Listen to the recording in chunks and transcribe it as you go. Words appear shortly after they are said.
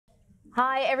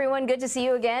Hi, everyone. Good to see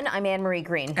you again. I'm Anne-Marie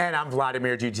Green. And I'm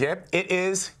Vladimir Duthiers. It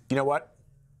is, you know what?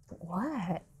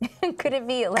 What? Could it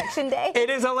be Election Day? It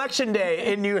is Election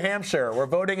Day in New Hampshire, where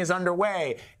voting is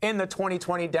underway in the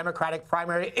 2020 Democratic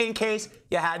primary, in case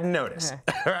you hadn't noticed.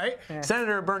 Right?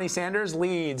 Senator Bernie Sanders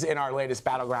leads in our latest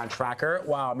Battleground Tracker,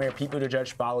 while Mayor Pete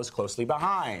Buttigieg follows closely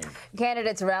behind.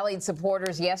 Candidates rallied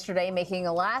supporters yesterday, making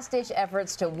last-ditch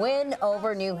efforts to win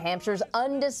over New Hampshire's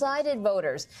undecided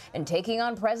voters. And taking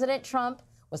on President Trump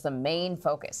was the main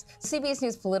focus. CBS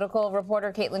News political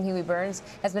reporter Caitlin Huey-Burns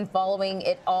has been following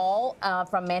it all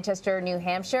from Manchester, New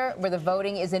Hampshire, where the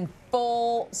voting is in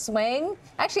full swing.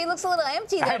 Actually, it looks a little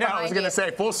empty there behind you. I was going to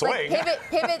say full swing. Like,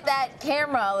 pivot that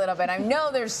camera a little bit. I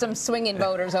know there's some swinging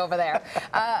voters over there.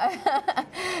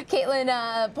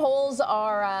 Caitlin, polls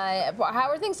are, how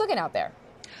are things looking out there?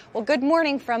 Well, good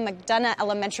morning from McDonough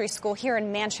Elementary School here in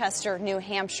Manchester, New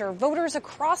Hampshire. Voters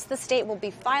across the state will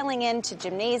be filing into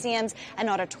gymnasiums and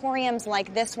auditoriums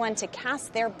like this one to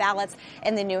cast their ballots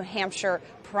in the New Hampshire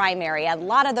primary. A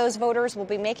lot of those voters will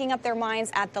be making up their minds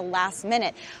at the last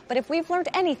minute. But if we've learned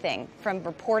anything from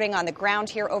reporting on the ground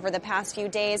here over the past few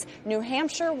days, New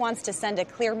Hampshire wants to send a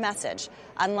clear message.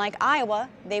 Unlike Iowa,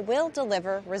 they will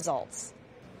deliver results.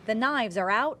 The knives are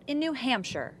out in New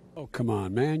Hampshire. Oh, come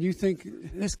on, man. You think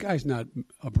this guy's not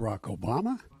a Barack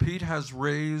Obama? Pete has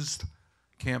raised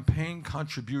campaign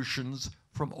contributions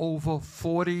from over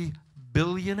 40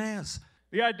 billionaires.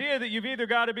 The idea that you've either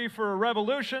got to be for a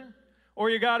revolution or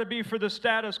you got to be for the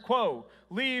status quo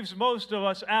leaves most of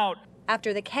us out.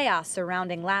 After the chaos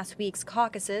surrounding last week's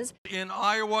caucuses. In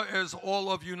Iowa, as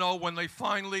all of you know, when they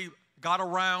finally got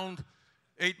around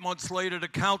 8 months later to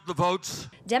count the votes,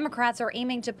 Democrats are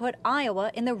aiming to put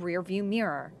Iowa in the rearview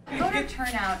mirror. Voter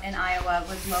turnout in Iowa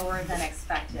was lower than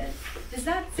expected. Does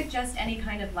that suggest any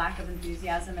kind of lack of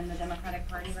enthusiasm in the Democratic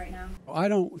Party right now? I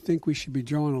don't think we should be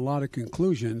drawing a lot of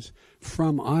conclusions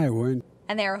from Iowa.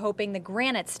 And they are hoping the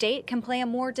Granite State can play a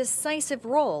more decisive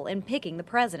role in picking the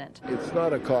president. It's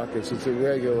not a caucus, it's a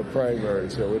regular primary,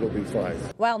 so it'll be fine.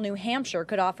 While New Hampshire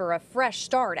could offer a fresh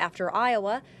start after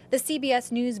Iowa, the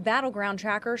CBS News Battleground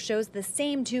Tracker shows the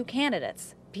same two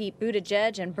candidates, Pete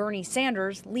Buttigieg and Bernie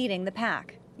Sanders, leading the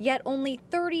pack. Yet only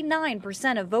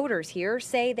 39% of voters here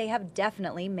say they have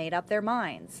definitely made up their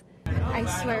minds. I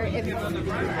swear,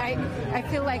 I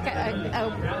feel like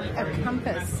a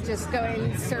compass just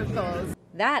going in circles.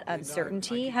 That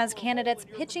uncertainty has candidates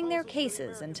pitching their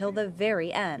cases until the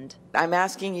very end. I'm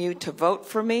asking you to vote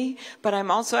for me, but I'm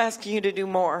also asking you to do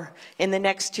more in the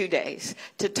next 2 days,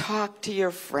 to talk to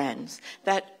your friends.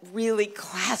 That really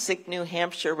classic New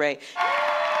Hampshire way.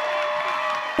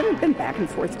 I've been back and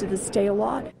forth to this day a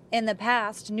lot. In the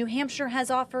past, New Hampshire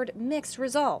has offered mixed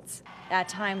results, at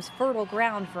times fertile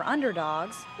ground for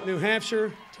underdogs. New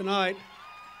Hampshire tonight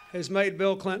has made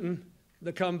Bill Clinton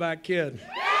the comeback kid.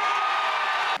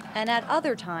 And at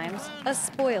other times, a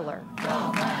spoiler.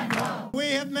 We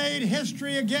have made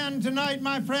history again tonight,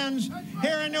 my friends,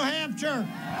 here in New Hampshire.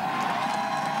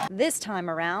 This time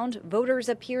around, voters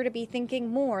appear to be thinking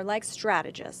more like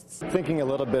strategists. Thinking a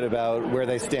little bit about where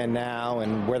they stand now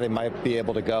and where they might be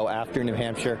able to go after New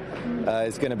Hampshire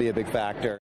is going to be a big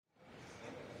factor.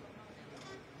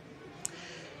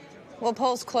 Well,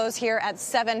 polls close here at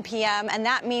 7 p.m., and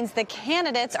that means the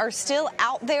candidates are still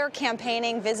out there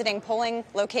campaigning, visiting polling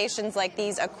locations like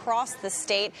these across the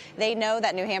state. They know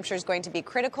that New Hampshire is going to be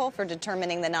critical for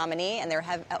determining the nominee, and they're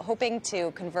hoping to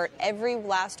convert every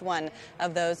last one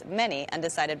of those many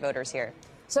undecided voters here.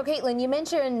 So, Caitlin, you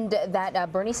mentioned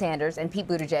that Bernie Sanders and Pete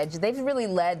Buttigieg, they've really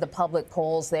led the public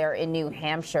polls there in New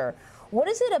Hampshire. What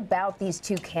is it about these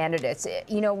two candidates?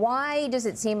 You know, why does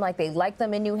it seem like they like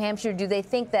them in New Hampshire? Do they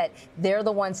think that they're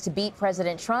the ones to beat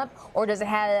President Trump, or does it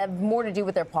have more to do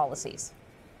with their policies?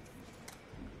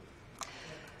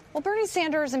 Well, Bernie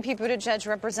Sanders and Pete Buttigieg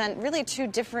represent really two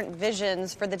different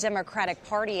visions for the Democratic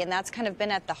Party, and that's kind of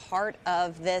been at the heart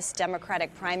of this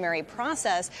Democratic primary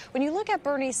process. When you look at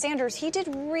Bernie Sanders, he did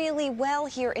really well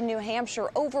here in New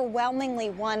Hampshire, overwhelmingly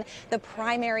won the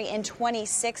primary in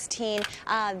 2016.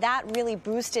 That really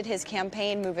boosted his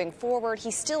campaign moving forward.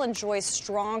 He still enjoys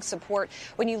strong support.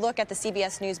 When you look at the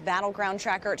CBS News Battleground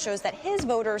Tracker, it shows that his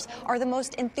voters are the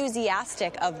most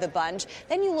enthusiastic of the bunch.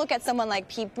 Then you look at someone like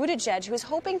Pete Buttigieg, who is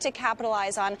hoping to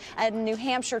capitalize on a New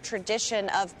Hampshire tradition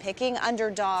of picking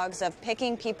underdogs, of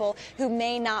picking people who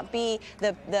may not be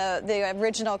the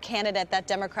original candidate that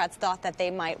Democrats thought that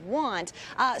they might want.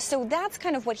 So that's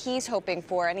kind of what he's hoping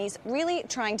for, and he's really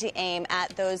trying to aim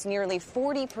at those nearly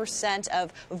 40%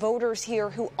 of voters here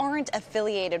who aren't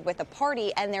affiliated with a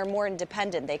party and they're more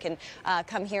independent. They can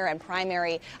come here and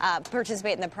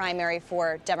participate in the primary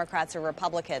for Democrats or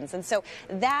Republicans. And so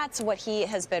that's what he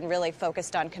has been really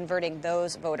focused on, converting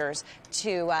those voters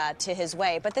to his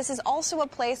way. But this is also a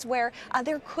place where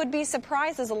there could be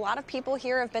surprises. A lot of people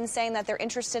here have been saying that they're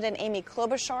interested in Amy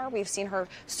Klobuchar. We've seen her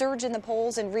surge in the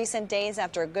polls in recent days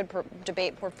after a good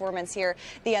debate performance here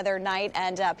the other night.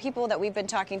 And people that we've been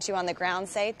talking to on the ground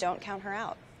say don't count her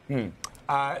out.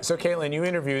 So, Caitlin, you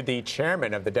interviewed the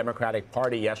chairman of the Democratic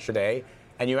Party yesterday,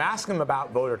 and you asked him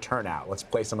about voter turnout. Let's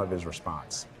play some of his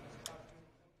response.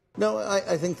 No,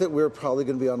 I think that we're probably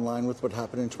going to be on line with what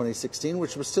happened in 2016,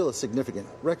 which was still a significant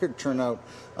record turnout,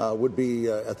 would be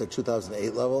at the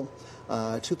 2008 level.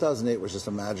 2008 was just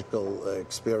a magical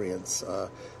experience.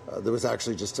 There was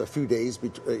actually just a few days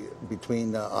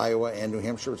between Iowa and New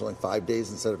Hampshire. It was only 5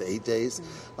 days instead of 8 days.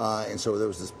 And so there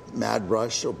was this mad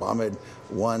rush. Obama had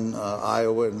won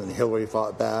Iowa, and then Hillary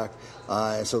fought back.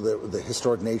 And so the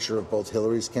historic nature of both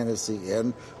Hillary's candidacy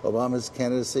and Obama's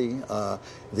candidacy,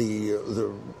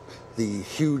 the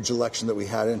huge election that we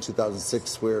had in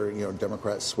 2006 where,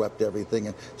 Democrats swept everything.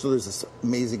 And so there's this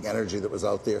amazing energy that was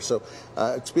out there. So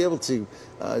to be able to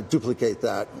duplicate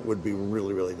that would be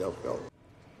really, really difficult.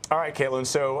 All right, Caitlin,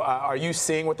 so are you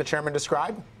seeing what the chairman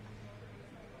described?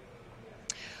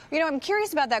 I'm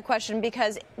curious about that question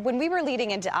because when we were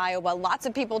leading into Iowa, lots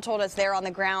of people told us there on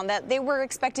the ground that they were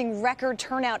expecting record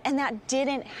turnout, and that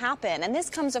didn't happen. And this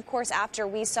comes, of course, after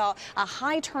we saw a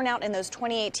high turnout in those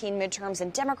 2018 midterms,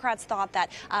 and Democrats thought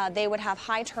that they would have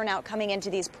high turnout coming into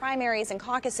these primaries and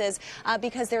caucuses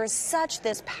because there is such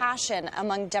this passion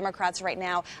among Democrats right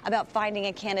now about finding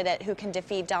a candidate who can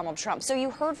defeat Donald Trump. So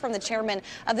you heard from the chairman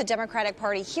of the Democratic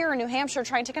Party here in New Hampshire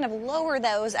trying to kind of lower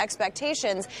those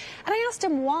expectations. And I asked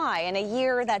him why, in a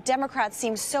year that Democrats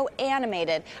seem so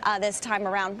animated this time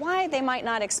around, why they might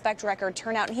not expect record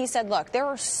turnout. And he said, look, there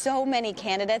are so many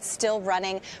candidates still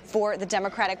running for the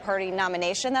Democratic Party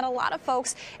nomination that a lot of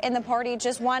folks in the party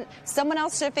just want someone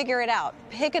else to figure it out.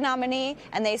 Pick a nominee,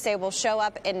 and they say will show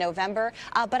up in November.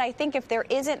 But I think if there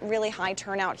isn't really high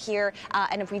turnout here,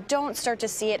 and if we don't start to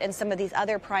see it in some of these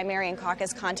other primary and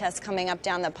caucus contests coming up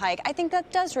down the pike, I think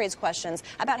that does raise questions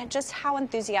about just how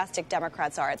enthusiastic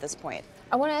Democrats are at this point.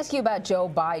 I want to ask you about Joe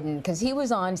Biden, because he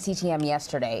was on CTM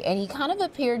yesterday, and he kind of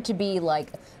appeared to be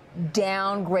like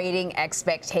downgrading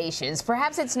expectations.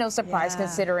 Perhaps it's no surprise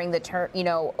considering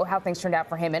how things turned out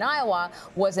for him in Iowa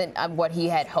wasn't what he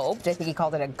had hoped. I think he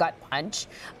called it a gut punch.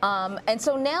 And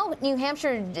so now New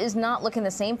Hampshire is not looking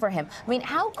the same for him. I mean,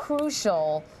 how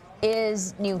crucial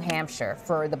is New Hampshire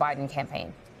for the Biden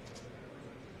campaign?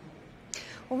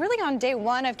 Well, really on day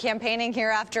one of campaigning here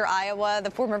after Iowa,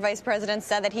 the former vice president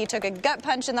said that he took a gut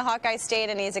punch in the Hawkeye state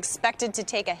and he is expected to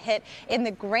take a hit in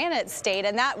the Granite state.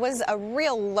 And that was a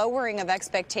real lowering of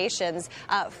expectations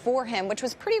for him, which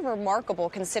was pretty remarkable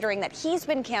considering that he's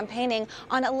been campaigning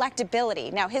on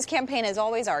electability. Now, his campaign has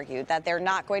always argued that they're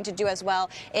not going to do as well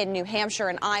in New Hampshire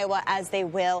and Iowa as they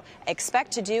will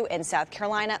expect to do in South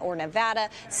Carolina or Nevada,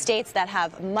 states that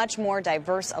have much more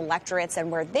diverse electorates and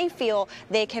where they feel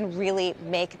they can really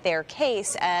make their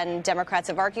case. And Democrats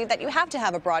have argued that you have to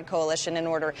have a broad coalition in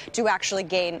order to actually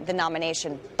gain the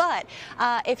nomination. But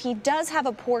if he does have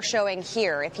a poor showing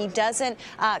here, if he doesn't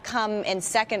come in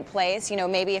second place,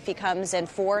 maybe if he comes in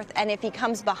fourth, and if he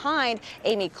comes behind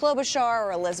Amy Klobuchar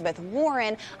or Elizabeth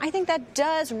Warren, I think that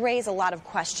does raise a lot of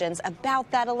questions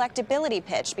about that electability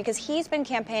pitch, because he's been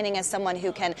campaigning as someone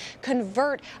who can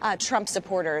convert Trump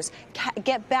supporters,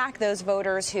 get back those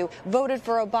voters who voted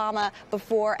for Obama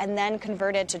before and then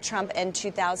converted to Trump in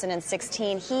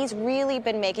 2016. He's really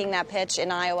been making that pitch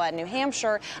in Iowa and New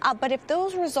Hampshire. But if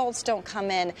those results don't come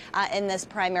in this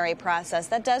primary process,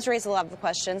 that does raise a lot of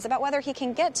questions about whether he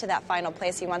can get to that final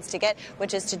place he wants to get,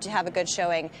 which is to have a good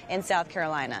showing in South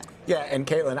Carolina. Yeah, and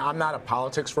Caitlin, I'm not a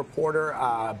politics reporter,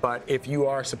 but if you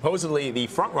are supposedly the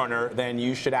front runner, then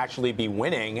you should actually be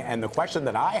winning. And the question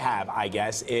that I have, I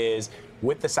guess, is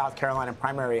with the South Carolina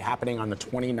primary happening on the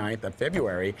 29th of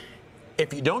February,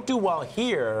 if you don't do well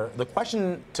here, the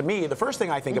question to me, the first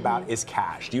thing I think about is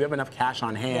cash. Do you have enough cash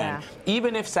on hand? Yeah.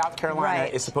 Even if South Carolina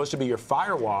is supposed to be your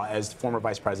firewall, as the former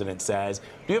vice president says, do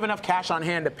you have enough cash on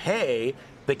hand to pay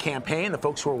the the campaign, the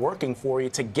folks who are working for you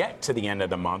to get to the end of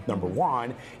the month, number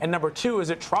one. And number two, is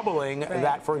it troubling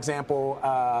that, for example,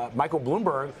 Michael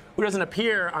Bloomberg, who doesn't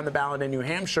appear on the ballot in New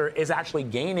Hampshire, is actually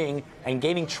gaining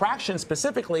traction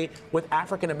specifically with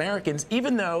African Americans,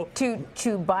 even though to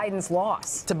Biden's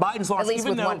loss. To Biden's loss, at least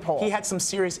even with though one poll. he had some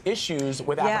serious issues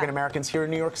with African Americans here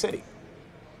in New York City.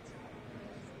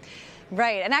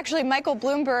 Right. And actually, Michael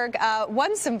Bloomberg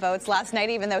won some votes last night,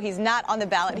 even though he's not on the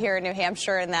ballot here in New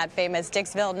Hampshire in that famous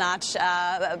Dixville Notch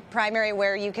primary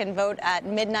where you can vote at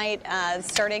midnight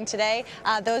starting today.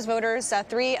 Those voters,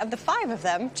 3 of the 5 of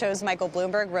them chose Michael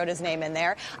Bloomberg, wrote his name in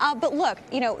there. But look,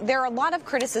 there are a lot of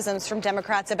criticisms from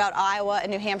Democrats about Iowa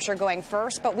and New Hampshire going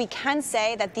first, but we can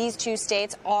say that these 2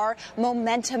 states are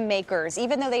momentum makers.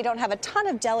 Even though they don't have a ton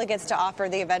of delegates to offer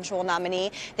the eventual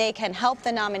nominee, they can help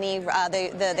the nominee,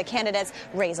 the candidate,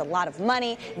 raise a lot of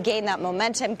money, gain that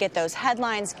momentum, get those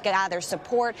headlines, gather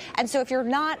support. And so if you're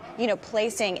not,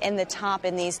 placing in the top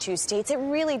in these 2 states, it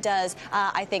really does,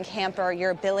 I think, hamper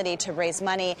your ability to raise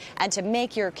money and to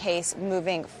make your case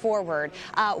moving forward.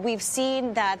 We've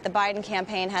seen that the Biden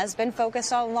campaign has been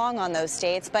focused all along on those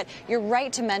states, but you're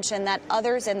right to mention that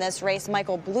others in this race,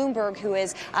 Michael Bloomberg, who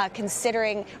is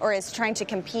considering or is trying to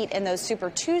compete in those Super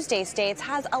Tuesday states,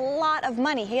 has a lot of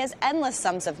money. He has endless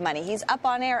sums of money. He's up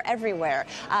on air everywhere.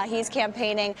 He's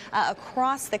campaigning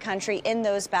across the country in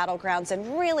those battlegrounds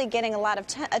and really getting a lot of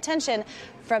attention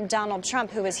from Donald Trump,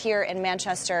 who was here in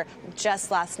Manchester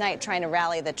just last night trying to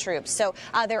rally the troops. So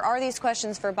there are these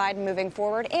questions for Biden moving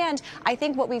forward. And I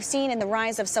think what we've seen in the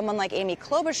rise of someone like Amy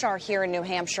Klobuchar here in New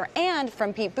Hampshire and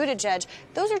from Pete Buttigieg,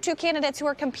 those are 2 candidates who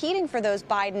are competing for those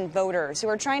Biden voters, who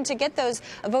are trying to get those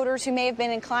voters who may have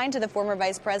been inclined to the former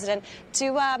vice president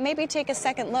to maybe take a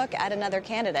second look at another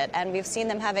candidate. And we've seen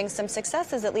them having some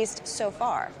successes, at least so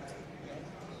far.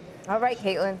 All right,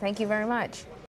 Caitlin, thank you very much.